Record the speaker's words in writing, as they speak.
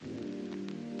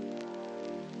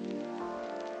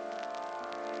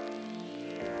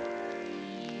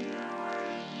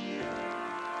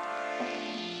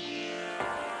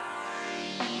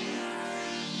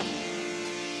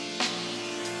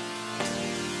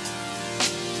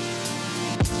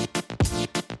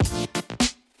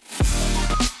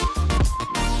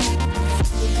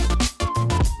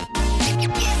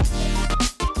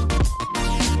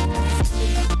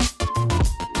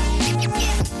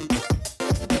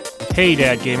Hey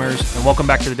Dad Gamers, and welcome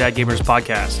back to the Dad Gamers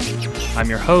Podcast. I'm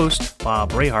your host,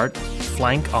 Bob Rayhart,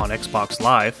 flank on Xbox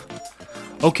Live.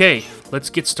 Okay, let's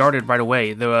get started right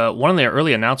away. One of the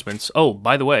early announcements, oh,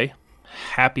 by the way,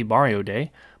 happy Mario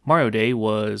Day. Mario Day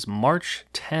was March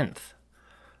 10th.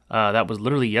 That was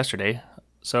literally yesterday.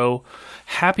 So,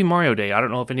 happy Mario Day. I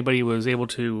don't know if anybody was able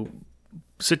to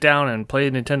sit down and play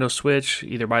a Nintendo Switch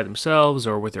either by themselves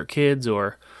or with their kids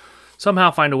or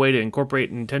somehow find a way to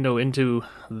incorporate Nintendo into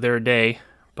their day.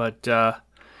 But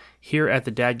here at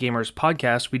the Dad Gamers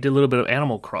Podcast, we did a little bit of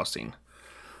Animal Crossing.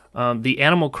 The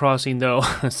Animal Crossing, though,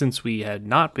 since we had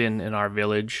not been in our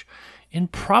village in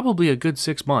probably a good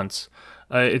 6 months,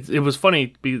 it was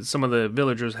funny because some of the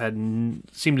villagers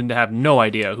seemed to have no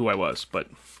idea who I was. But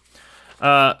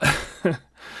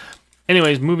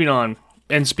anyways, moving on.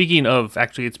 And speaking of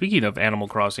Animal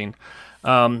Crossing,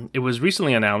 it was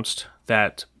recently announced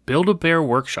that Build-A-Bear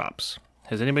workshops.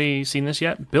 Has anybody seen this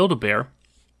yet? Build-A-Bear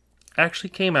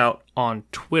actually came out on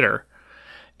Twitter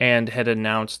and had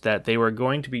announced that they were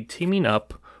going to be teaming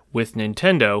up with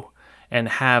Nintendo and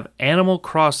have Animal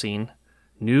Crossing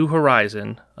New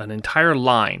Horizon, an entire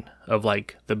line of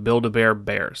like the Build-A-Bear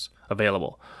bears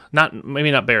available.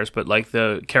 Maybe not bears, but like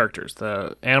the characters,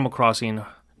 the Animal Crossing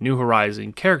New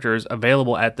Horizon characters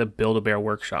available at the Build-A-Bear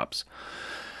workshops.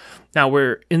 Now,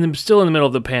 we're still in the middle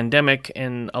of the pandemic,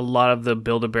 and a lot of the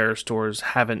Build-A-Bear stores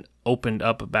haven't opened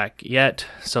up back yet,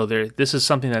 so this is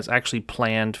something that's actually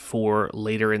planned for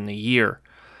later in the year.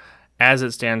 As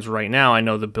it stands right now, I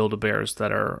know the Build-A-Bears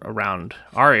that are around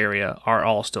our area are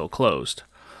all still closed.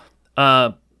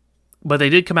 But they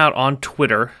did come out on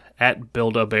Twitter, at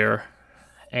Build-A-Bear,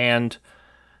 and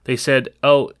they said,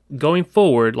 going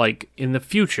forward, like in the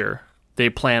future, they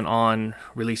plan on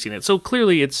releasing it. So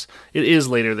clearly it is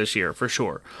later this year for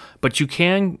sure. But you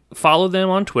can follow them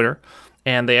on Twitter,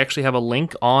 and they actually have a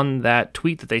link on that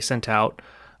tweet that they sent out.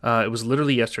 It was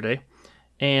literally yesterday.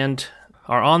 And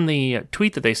on the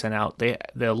tweet that they sent out,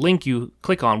 the link you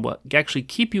click on will actually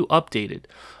keep you updated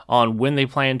on when they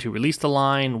plan to release the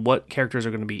line, what characters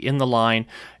are going to be in the line,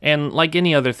 and like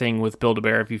any other thing with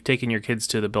Build-A-Bear, if you've taken your kids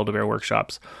to the Build-A-Bear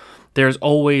workshops, there's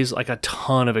always like a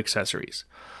ton of accessories.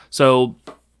 So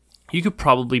you could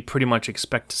probably pretty much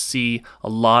expect to see a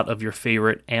lot of your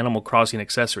favorite Animal Crossing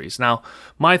accessories. Now,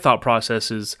 my thought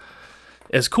process is,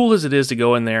 as cool as it is to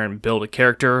go in there and build a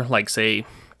character, like say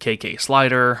KK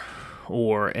Slider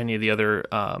or any of the other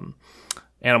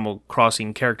Animal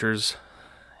Crossing characters,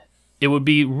 it would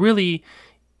be really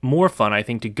more fun, I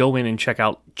think, to go in and check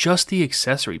out just the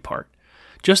accessory part.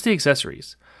 Just the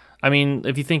accessories. I mean,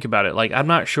 if you think about it, like, I'm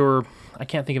not sure, I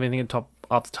can't think of anything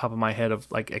off the top of my head of,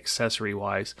 like,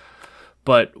 accessory-wise,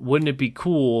 but wouldn't it be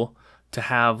cool to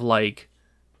have, like,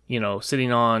 you know,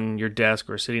 sitting on your desk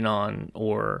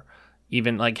or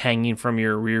even, like, hanging from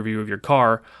your rear view of your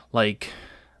car, like,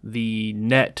 the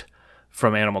net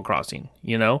from Animal Crossing,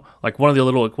 you know, like one of the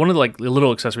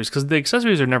little accessories, because the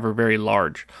accessories are never very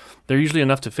large. They're usually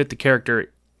enough to fit the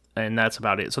character, and that's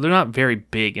about it. So they're not very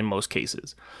big in most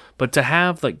cases. But to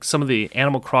have like some of the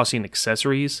Animal Crossing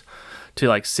accessories to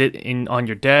like sit on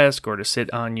your desk or to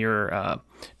sit on your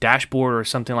dashboard or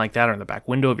something like that, or in the back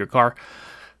window of your car,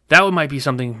 that might be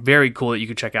something very cool that you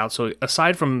could check out. So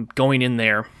aside from going in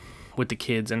there with the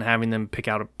kids and having them pick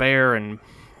out a bear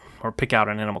or pick out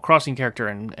an Animal Crossing character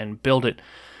and build it,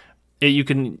 you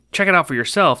can check it out for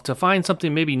yourself to find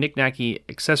something maybe knick-knacky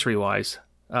accessory-wise,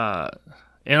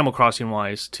 Animal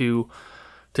Crossing-wise, to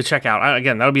check out.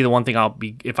 Again, that'll be the one thing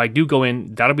if I do go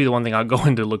in, that'll be the one thing I'll go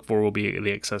in to look for will be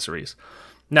the accessories.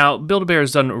 Now, Build-A-Bear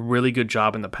has done a really good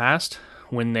job in the past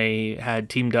when they had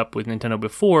teamed up with Nintendo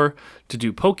before to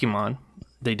do Pokemon.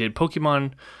 They did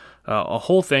Pokemon, a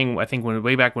whole thing, I think,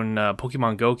 way back when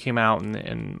Pokemon Go came out,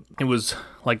 and it was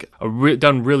like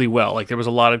done really well. Like there was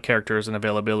a lot of characters and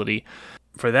availability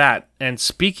for that. And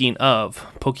speaking of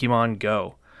Pokemon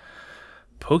Go,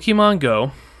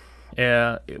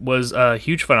 it was a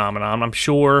huge phenomenon. I'm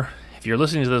sure if you're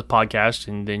listening to this podcast,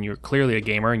 and then you're clearly a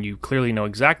gamer and you clearly know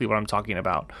exactly what I'm talking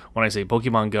about when I say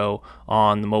Pokemon Go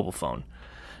on the mobile phone.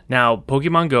 Now,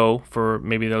 Pokemon Go, for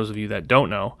maybe those of you that don't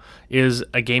know, is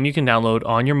a game you can download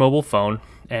on your mobile phone,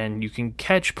 and you can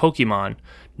catch Pokemon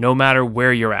no matter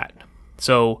where you're at.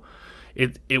 So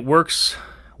it works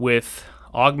with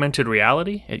augmented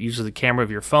reality. It uses the camera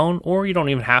of your phone, or you don't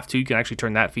even have to. You can actually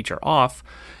turn that feature off,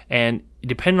 and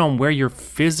depending on where you're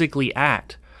physically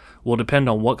at will depend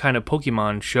on what kind of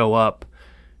Pokemon show up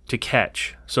to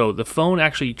catch. So the phone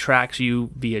actually tracks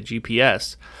you via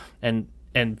GPS and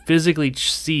physically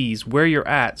sees where you're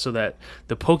at, so that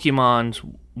the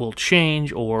Pokemon will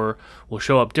change or will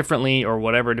show up differently or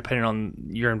whatever, depending on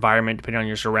your environment, depending on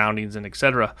your surroundings, and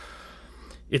etc.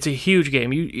 It's a huge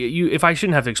game. You if I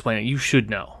shouldn't have to explain it, you should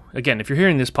know. Again, if you're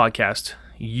hearing this podcast,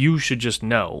 you should just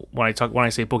know when I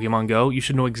say Pokemon Go, you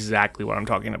should know exactly what I'm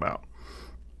talking about.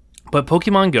 But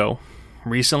Pokemon Go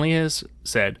recently has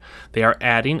said they are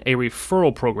adding a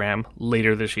referral program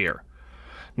later this year.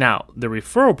 Now, the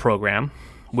referral program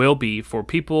will be for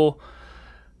people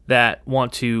that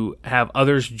want to have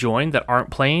others join that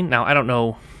aren't playing. Now, I don't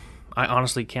know. I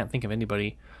honestly can't think of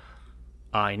anybody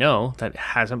I know that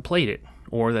hasn't played it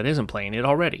or that isn't playing it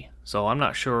already. So I'm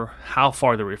not sure how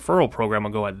far the referral program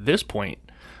will go at this point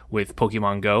with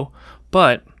Pokemon Go.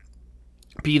 But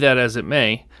be that as it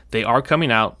may, they are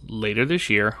coming out later this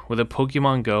year with a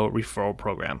Pokemon Go referral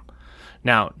program.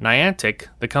 Now, Niantic,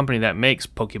 the company that makes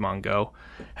Pokemon Go,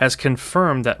 has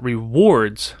confirmed that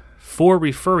rewards for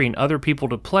referring other people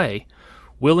to play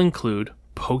will include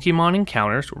Pokemon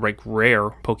encounters, like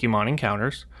rare Pokemon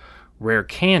encounters, rare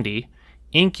candy,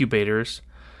 incubators,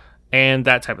 and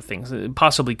that type of things.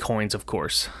 Possibly coins, of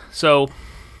course. So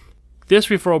this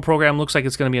referral program looks like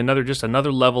it's going to be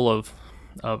another level of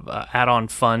add-on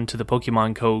fun to the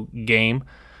Pokemon Go game,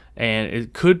 and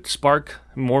it could spark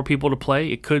more people to play.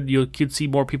 You could see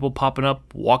more people popping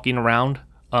up, walking around,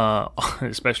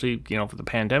 especially for the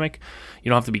pandemic. You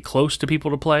don't have to be close to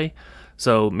people to play,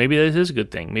 so maybe that is a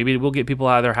good thing. Maybe it will get people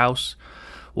out of their house,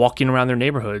 walking around their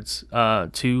neighborhoods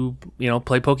to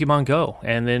play Pokemon Go,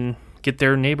 and then get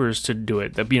their neighbors to do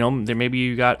it. There maybe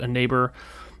you got a neighbor,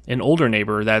 an older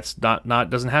neighbor that's not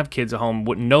doesn't have kids at home,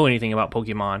 wouldn't know anything about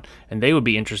Pokemon, and they would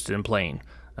be interested in playing.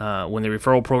 When the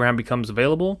referral program becomes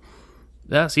available,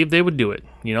 see if they would do it.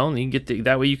 And you get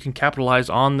that way you can capitalize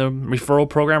on the referral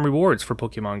program rewards for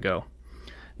Pokemon Go.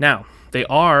 Now, they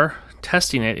are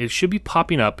testing it. It should be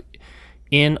popping up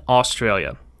in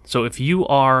Australia. So if you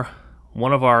are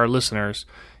one of our listeners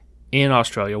in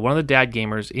Australia, one of the dad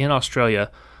gamers in Australia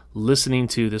listening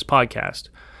to this podcast,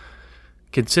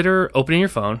 consider opening your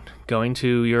phone, going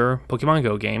to your Pokemon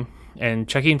Go game, and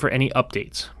checking for any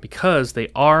updates, because they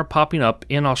are popping up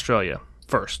in Australia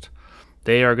first.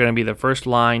 They are going to be the first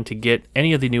line to get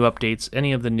any of the new updates,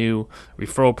 any of the new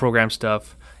referral program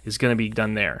stuff is going to be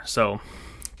done there. So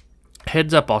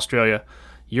heads up, Australia,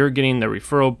 you're getting the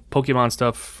referral Pokemon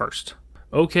stuff first.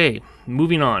 Okay,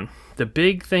 moving on. The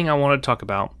big thing I want to talk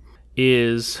about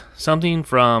is something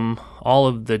from all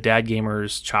of the dad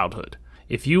gamers' childhood.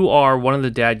 If you are one of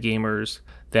the dad gamers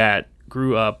that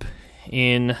grew up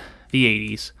in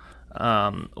the 80s,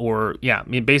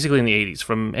 basically in the 80s,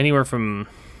 from anywhere from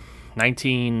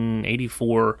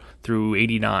 1984 through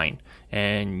 89,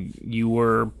 and you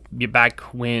were back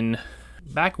when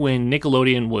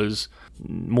Nickelodeon was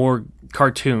more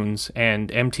cartoons and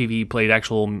MTV played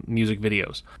actual music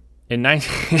videos. In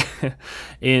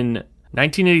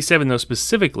 1987, though,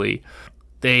 specifically,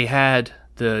 they had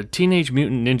the Teenage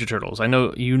Mutant Ninja Turtles. I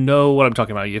know you know what I'm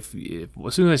talking about. If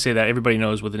as soon as I say that, everybody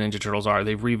knows what the Ninja Turtles are.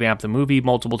 They've revamped the movie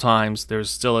multiple times.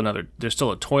 There's still a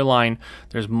toy line.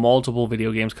 There's multiple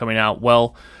video games coming out.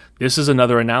 Well, this is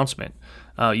another announcement.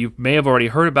 You may have already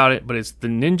heard about it, but it's the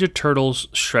Ninja Turtles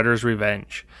Shredder's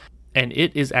Revenge. And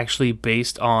it is actually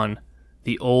based on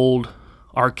the old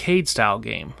arcade-style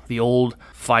game, the old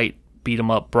fight,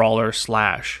 beat-em-up, brawler,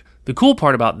 slash. The cool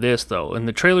part about this, though, in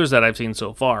the trailers that I've seen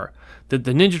so far, that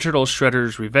the Ninja Turtles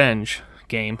Shredder's Revenge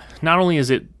game, not only is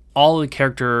it all the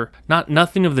character,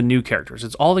 nothing of the new characters,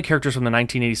 it's all the characters from the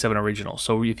 1987 original.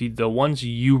 So the ones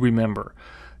you remember,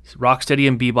 Rocksteady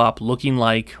and Bebop looking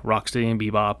like Rocksteady and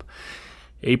Bebop,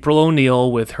 April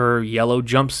O'Neil with her yellow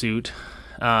jumpsuit,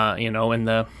 and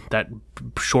that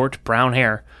short brown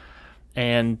hair,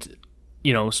 and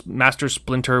Master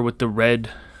Splinter with the red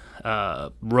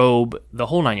robe, the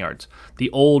whole 9 yards, the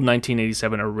old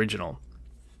 1987 original.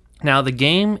 Now, the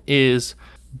game is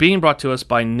being brought to us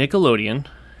by Nickelodeon,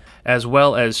 as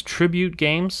well as Tribute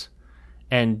Games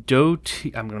and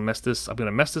I'm gonna mess this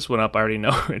one up. I already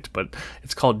know it, but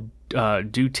it's called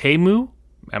Dotemu.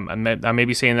 I may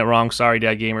be saying that wrong. Sorry,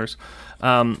 Dad Gamers.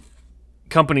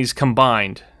 Companies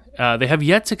combined. They have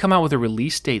yet to come out with a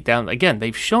release date. Again,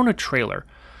 they've shown a trailer,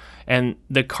 and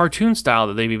the cartoon style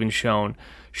that they've even shown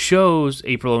shows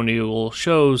April O'Neil,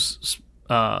 shows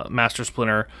Master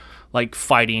Splinter like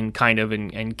fighting kind of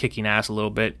and kicking ass a little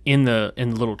bit in the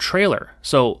little trailer.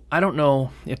 So I don't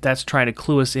know if that's trying to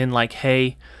clue us in, like,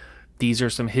 hey, these are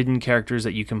some hidden characters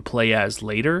that you can play as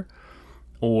later,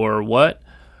 or what.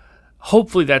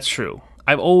 Hopefully that's true.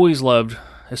 I've always loved,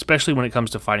 especially when it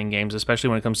comes to fighting games, especially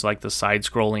when it comes to like the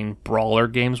side-scrolling brawler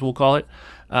games, we'll call it,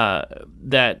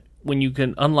 that when you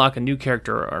can unlock a new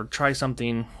character or try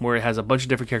something where it has a bunch of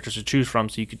different characters to choose from,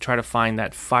 so you could try to find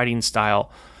that fighting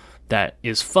style that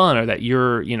is fun or that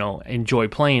you're, enjoy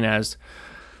playing as,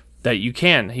 that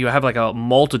you have like a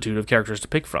multitude of characters to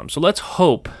pick from. So let's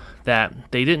hope that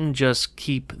they didn't just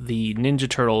keep the Ninja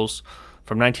Turtles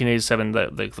from 1987,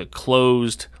 the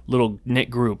closed little knit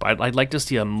group. I'd like to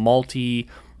see a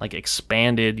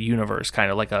expanded universe,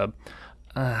 kind of like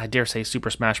I dare say Super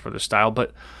Smash Bros. Style,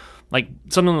 but like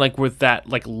something like with that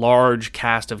like large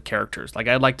cast of characters. Like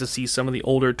I'd like to see some of the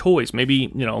older toys. Maybe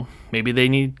they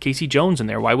need Casey Jones in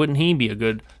there. Why wouldn't he be a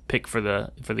good pick for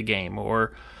the game?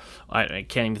 Or I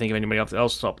can't even think of anybody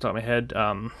else off the top of my head.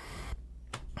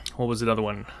 What was another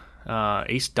one?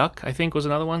 Ace Duck, I think, was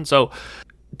another one. So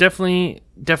definitely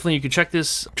you could check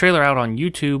this trailer out on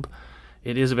YouTube.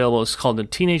 It is available. It's called the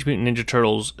Teenage Mutant Ninja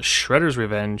Turtles Shredder's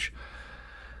Revenge.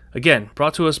 Again,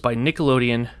 brought to us by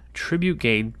Nickelodeon Tribute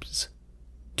Games.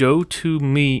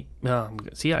 Dotemu.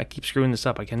 See, I keep screwing this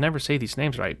up. I can never say these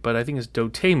names right, but I think it's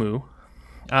Dotemu.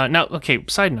 Now, okay,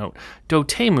 side note.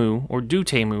 Dotemu,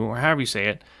 or however you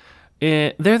say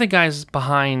it, they're the guys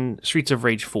behind Streets of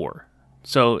Rage 4.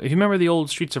 So, if you remember the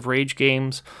old Streets of Rage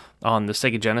games on the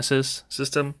Sega Genesis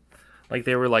system, like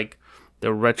they were like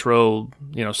the retro,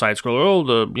 side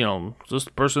scroller. This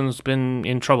person's been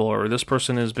in trouble, or this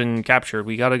person has been captured.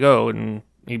 We gotta go, and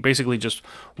he basically just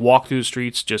walked through the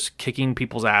streets, just kicking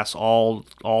people's ass all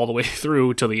the way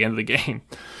through till the end of the game.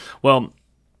 Well,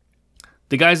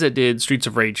 the guys that did Streets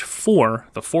of Rage 4,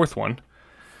 the fourth one,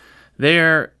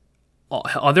 they're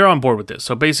on board with this.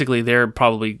 So basically, they're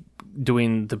probably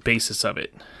doing the basis of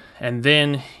it. And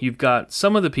then you've got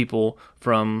some of the people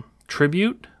from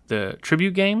the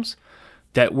Tribute games,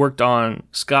 that worked on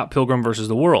Scott Pilgrim vs.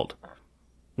 the World.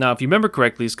 Now, if you remember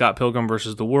correctly, Scott Pilgrim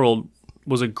vs. the World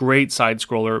was a great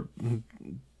side-scroller,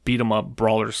 beat-em-up,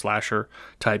 brawler, slasher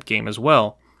type game as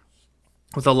well,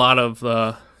 with a lot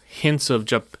of hints of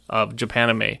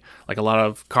Japanime, like a lot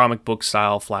of comic book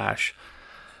style Flash.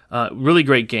 Really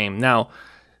great game. Now,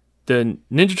 the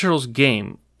Ninja Turtles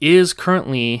game is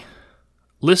currently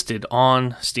listed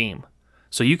on Steam.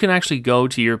 So you can actually go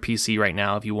to your PC right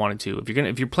now if you wanted to.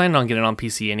 If you're planning on getting it on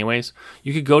PC anyways,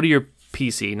 you could go to your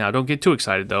PC. Now, don't get too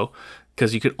excited though,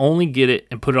 because you could only get it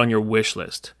and put it on your wish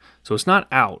list. So it's not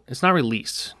out. It's not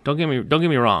released. Don't get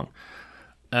me wrong.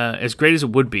 As great as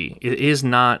it would be, it is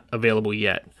not available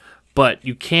yet. But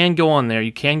you can go on there.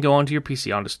 You can go onto your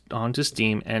PC onto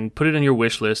Steam and put it on your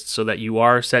wish list so that you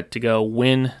are set to go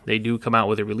when they do come out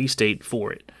with a release date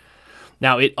for it.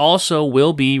 Now, it also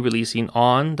will be releasing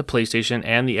on the PlayStation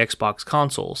and the Xbox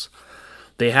consoles.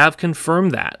 They have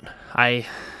confirmed that. I,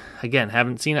 again,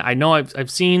 haven't seen it. I know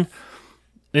I've seen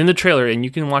in the trailer, and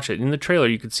you can watch it. In the trailer,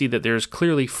 you can see that there's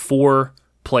clearly 4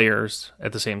 players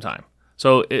at the same time.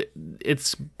 So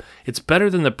it's better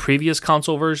than the previous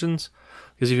console versions,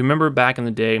 because if you remember back in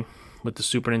the day with the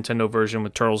Super Nintendo version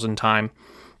with Turtles in Time,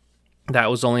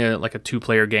 that was only a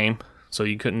 2-player game. So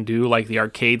you couldn't do like the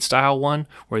arcade style one,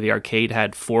 where the arcade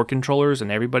had 4 controllers and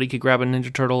everybody could grab a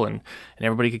Ninja Turtle and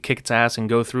everybody could kick its ass and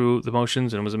go through the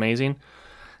motions, and it was amazing.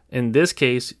 In this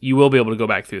case, you will be able to go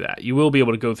back through that. You will be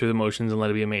able to go through the motions and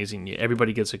let it be amazing.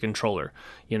 Everybody gets a controller,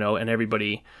 and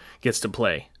everybody gets to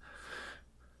play.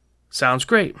 Sounds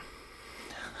great.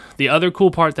 The other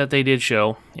cool part that they did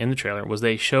show in the trailer was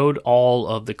they showed all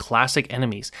of the classic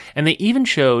enemies. And they even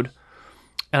showed...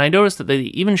 And I noticed that they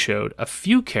even showed a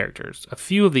few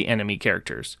of the enemy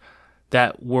characters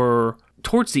that were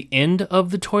towards the end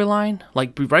of the toy line,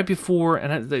 like right before,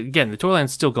 and again, the toy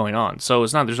line's still going on, so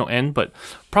there's no end, but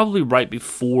probably right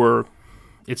before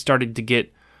it started to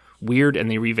get weird and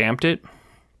they revamped it.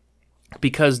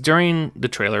 Because during the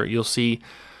trailer, you'll see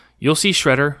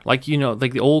Shredder, like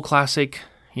the old classic,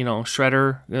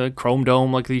 Shredder, Chrome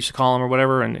Dome, like they used to call him or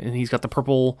whatever, and he's got the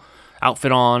purple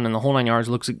outfit on and the whole 9 yards.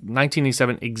 Looks like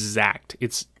 1987 exact.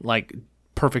 It's like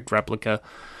perfect replica.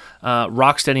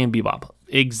 Rocksteady and Bebop,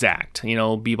 exact.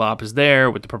 Bebop is there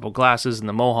with the purple glasses and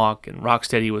the mohawk, and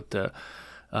Rocksteady with the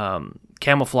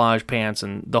camouflage pants,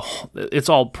 and it's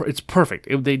perfect.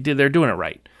 They're doing it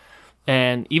right.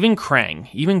 And even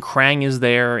Krang is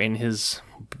there in his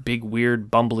big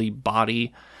weird bumbly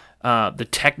body. The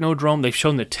Technodrome, they've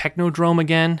shown the Technodrome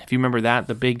again. If you remember that,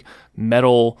 the big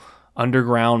metal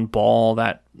underground ball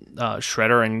that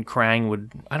Shredder and Krang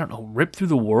would, rip through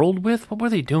the world with? What were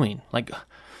they doing?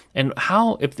 And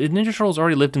how, if the Ninja Turtles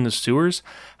already lived in the sewers,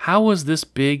 how was this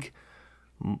big,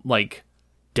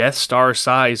 Death Star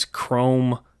size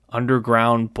chrome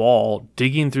underground ball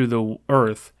digging through the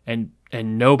earth and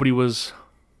nobody was,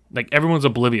 everyone's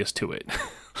oblivious to it.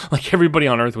 Everybody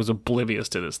on Earth was oblivious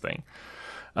to this thing.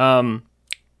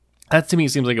 That to me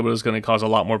seems like it was going to cause a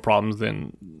lot more problems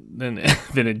than than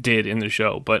it did in the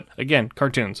show. But again,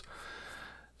 cartoons.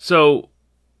 So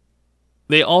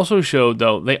they also showed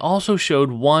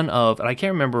one of, and I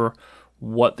can't remember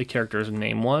what the character's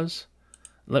name was.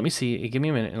 Let me see. Give me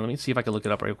a minute and let me see if I can look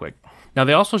it up real quick. Now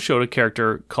they also showed a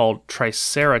character called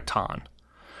Triceraton.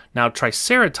 Now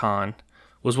Triceraton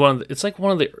was he was like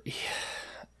one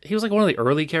of the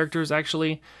early characters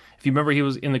actually. If you remember, he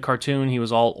was in the cartoon, he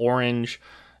was all orange.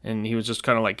 And he was just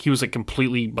kind of like, he was like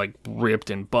completely like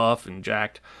ripped and buff and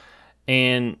jacked.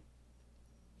 And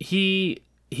he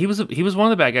was one of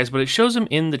the bad guys, but it shows him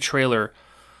in the trailer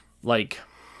like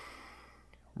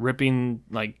ripping,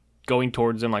 like going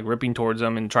towards them, like ripping towards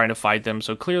them and trying to fight them.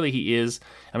 So clearly he is,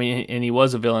 I mean, and he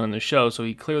was a villain in the show, so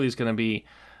he clearly is going to be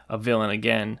a villain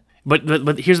again. But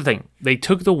here's the thing. They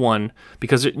took the one,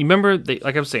 because you remember,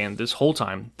 like I was saying this whole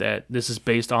time, that this is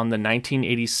based on the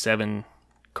 1987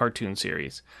 cartoon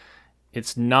series.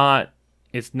 It's nothing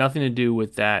to do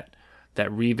with that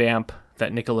revamp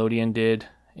that Nickelodeon did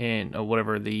in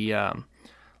whatever the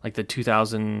like the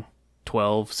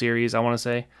 2012 series, I want to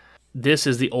say. This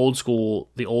is the old school,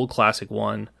 the old classic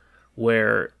one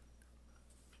where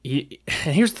and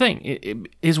here's the thing. It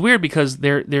is weird because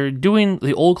they're doing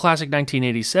the old classic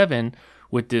 1987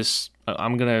 with this.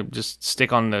 I'm gonna just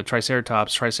stick on the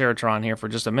Triceratron here for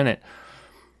just a minute.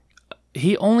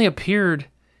 He only appeared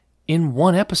in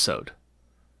one episode.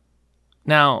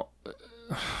 Now,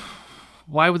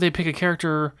 why would they pick a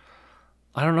character?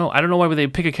 I don't know why would they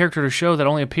pick a character to show that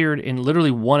only appeared in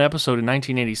literally one episode in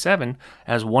 1987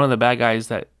 as one of the bad guys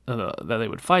that they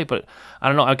would fight. But I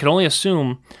don't know. I can only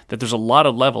assume that there's a lot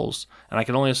of levels, and I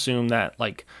can only assume that,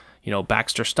 like, you know,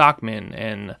 Baxter Stockman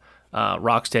and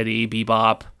Rocksteady,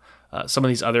 Bebop, some of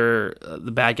these other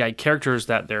the bad guy characters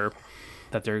that they're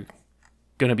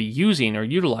going to be using or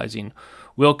utilizing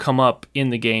will come up in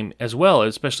the game as well,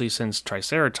 especially since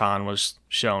Triceraton was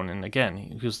shown, and again,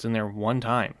 he was in there one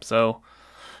time. So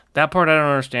that part I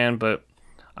don't understand, but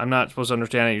I'm not supposed to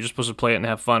understand it. You're just supposed to play it and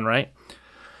have fun, right?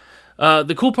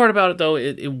 The cool part about it, though,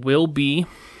 it will be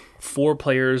 4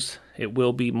 players. It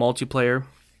will be multiplayer,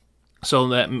 so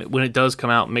that when it does come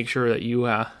out, make sure that you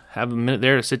have a minute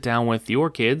there to sit down with your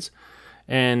kids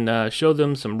and show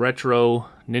them some retro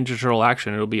Ninja Turtle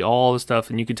action. It'll be all the stuff,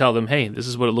 and you can tell them, hey, this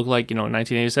is what it looked like, you know, in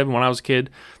 1987 when I was a kid.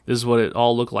 This is what it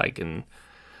all looked like, and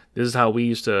this is how we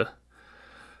used to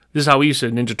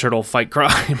Ninja Turtle fight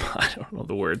crime. I don't know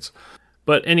the words,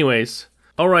 but anyways,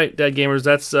 all right, Dad Gamers,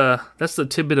 that's the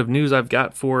tidbit of news I've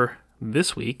got for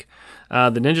this week.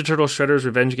 The Ninja Turtle Shredder's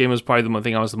Revenge game was probably the one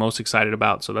thing I was the most excited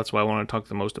about, so that's why I want to talk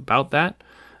the most about that.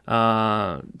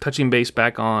 Touching base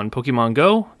back on Pokemon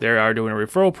Go, they are doing a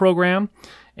referral program,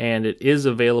 and it is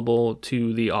available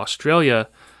to the Australia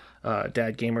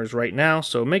Dad Gamers right now,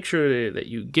 so make sure that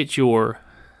you get your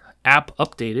app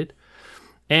updated.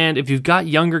 And if you've got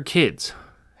younger kids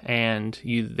and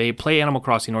they play Animal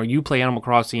Crossing, or you play Animal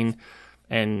Crossing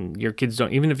and your kids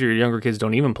don't, even if your younger kids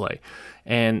don't even play,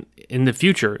 and in the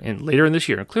future, and later in this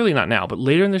year, clearly not now, but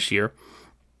later in this year,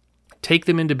 take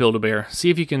them into Build-A-Bear, see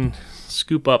if you can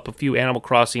scoop up a few Animal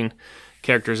Crossing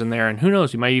characters in there, and who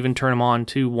knows, you might even turn them on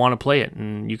to want to play it,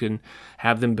 and you can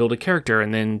have them build a character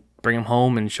and then bring them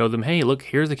home and show them, hey, look,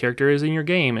 here's the character is in your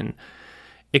game, and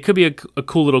it could be a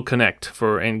cool little connect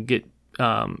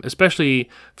especially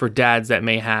for dads that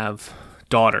may have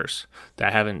daughters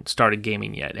that haven't started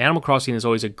gaming yet. Animal Crossing is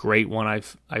always a great one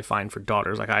I find for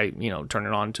daughters. Like I turn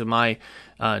it on to my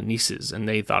nieces, and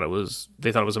they thought it was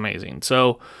amazing.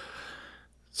 So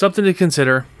something to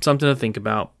consider, something to think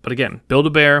about. But again,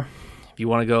 Build-A-Bear, if you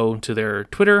want to go to their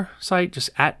Twitter site, just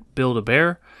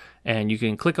 @Build-A-Bear, and you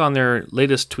can click on their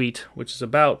latest tweet, which is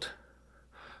about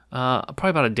probably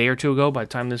about a day or two ago by the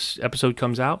time this episode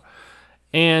comes out.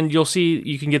 And you'll see,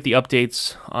 you can get the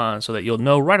updates so that you'll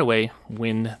know right away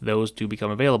when those do become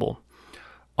available.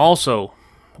 Also,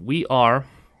 we are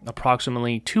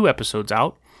approximately 2 episodes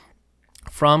out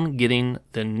from getting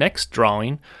the next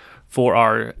drawing for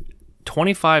our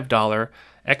 $25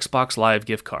 Xbox Live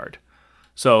gift card.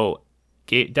 So,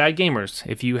 Dad Gamers,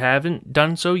 if you haven't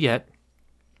done so yet,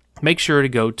 make sure to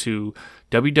go to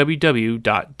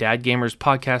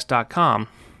www.dadgamerspodcast.com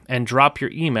and drop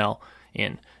your email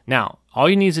in. Now, all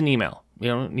you need is an email. You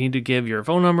don't need to give your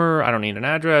phone number. I don't need an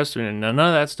address. None of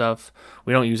that stuff.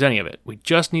 We don't use any of it. We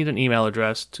just need an email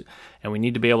address, and we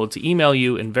need to be able to email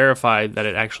you and verify that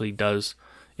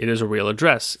it is a real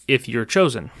address if you're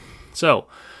chosen. So,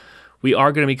 we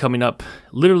are going to be coming up,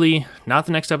 literally, not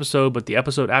the next episode, but the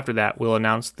episode after that, we'll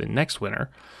announce the next winner.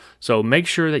 So make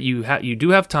sure that you do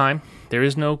have time. There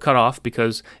is no cutoff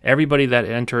because everybody that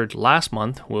entered last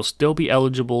month will still be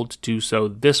eligible to do so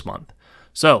this month.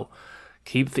 So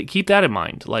keep that in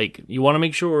mind. Like, you want to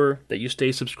make sure that you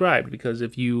stay subscribed, because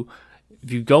if you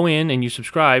go in and you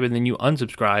subscribe and then you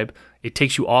unsubscribe, it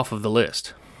takes you off of the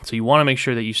list. So you want to make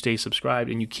sure that you stay subscribed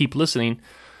and you keep listening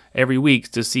every week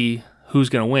to see who's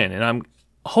going to win. And I'm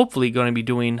hopefully going to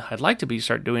be I'd like to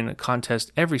start doing a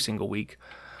contest every single week,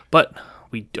 but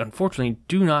we unfortunately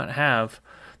do not have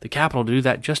the capital to do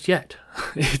that just yet.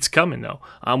 It's coming though.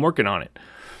 I'm working on it.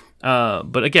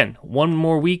 But again, one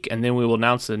more week and then we will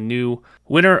announce the new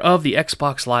winner of the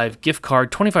Xbox Live gift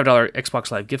card, $25 Xbox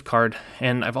Live gift card.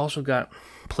 And I've also got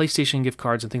PlayStation gift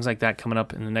cards and things like that coming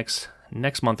up in the next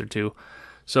month or two.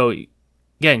 So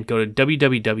again, go to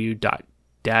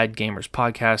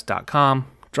www.dadgamerspodcast.com,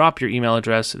 drop your email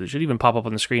address. It should even pop up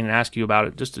on the screen and ask you about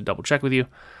it just to double check with you.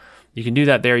 You can do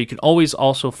that there. You can always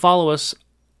also follow us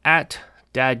at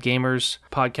Dad Gamers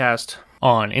Podcast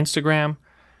on Instagram.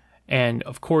 And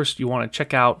of course, you want to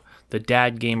check out the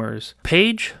Dad Gamers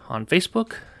page on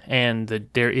Facebook. And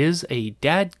there is a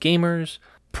Dad Gamers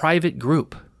private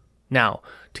group. Now,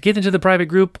 to get into the private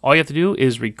group, all you have to do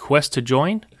is request to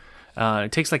join.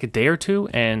 It takes like a day or two,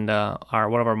 and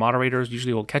one of our moderators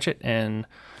usually will catch it and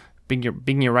bring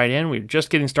you right in. We're just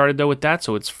getting started though with that,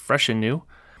 so it's fresh and new.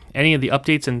 Any of the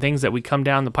updates and things that we come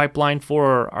down the pipeline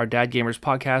for our Dad Gamers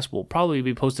podcast will probably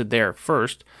be posted there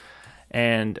first.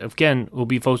 And again, will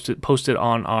be posted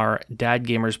on our Dad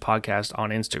Gamers podcast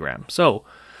on Instagram. So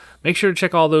make sure to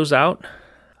check all those out.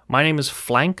 My name is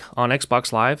Flank on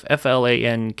Xbox Live,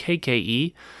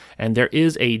 FLANKKE, and there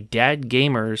is a Dad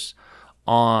Gamers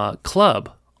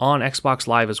club on Xbox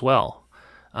Live as well.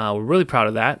 We're really proud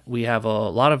of that. We have a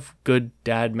lot of good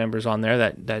dad members on there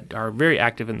that are very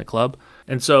active in the club.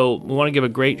 And so we want to give a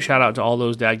great shout out to all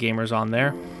those dad gamers on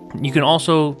there. You can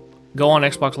also go on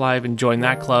Xbox Live and join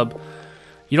that club.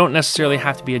 You don't necessarily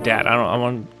have to be a dad. I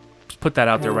want to put that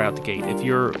out there right out the gate. If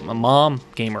you're a mom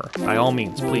gamer, by all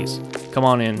means, please come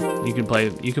on in. You can play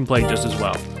just as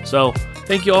well. So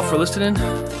thank you all for listening.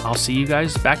 I'll see you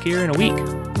guys back here in a week.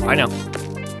 Bye now.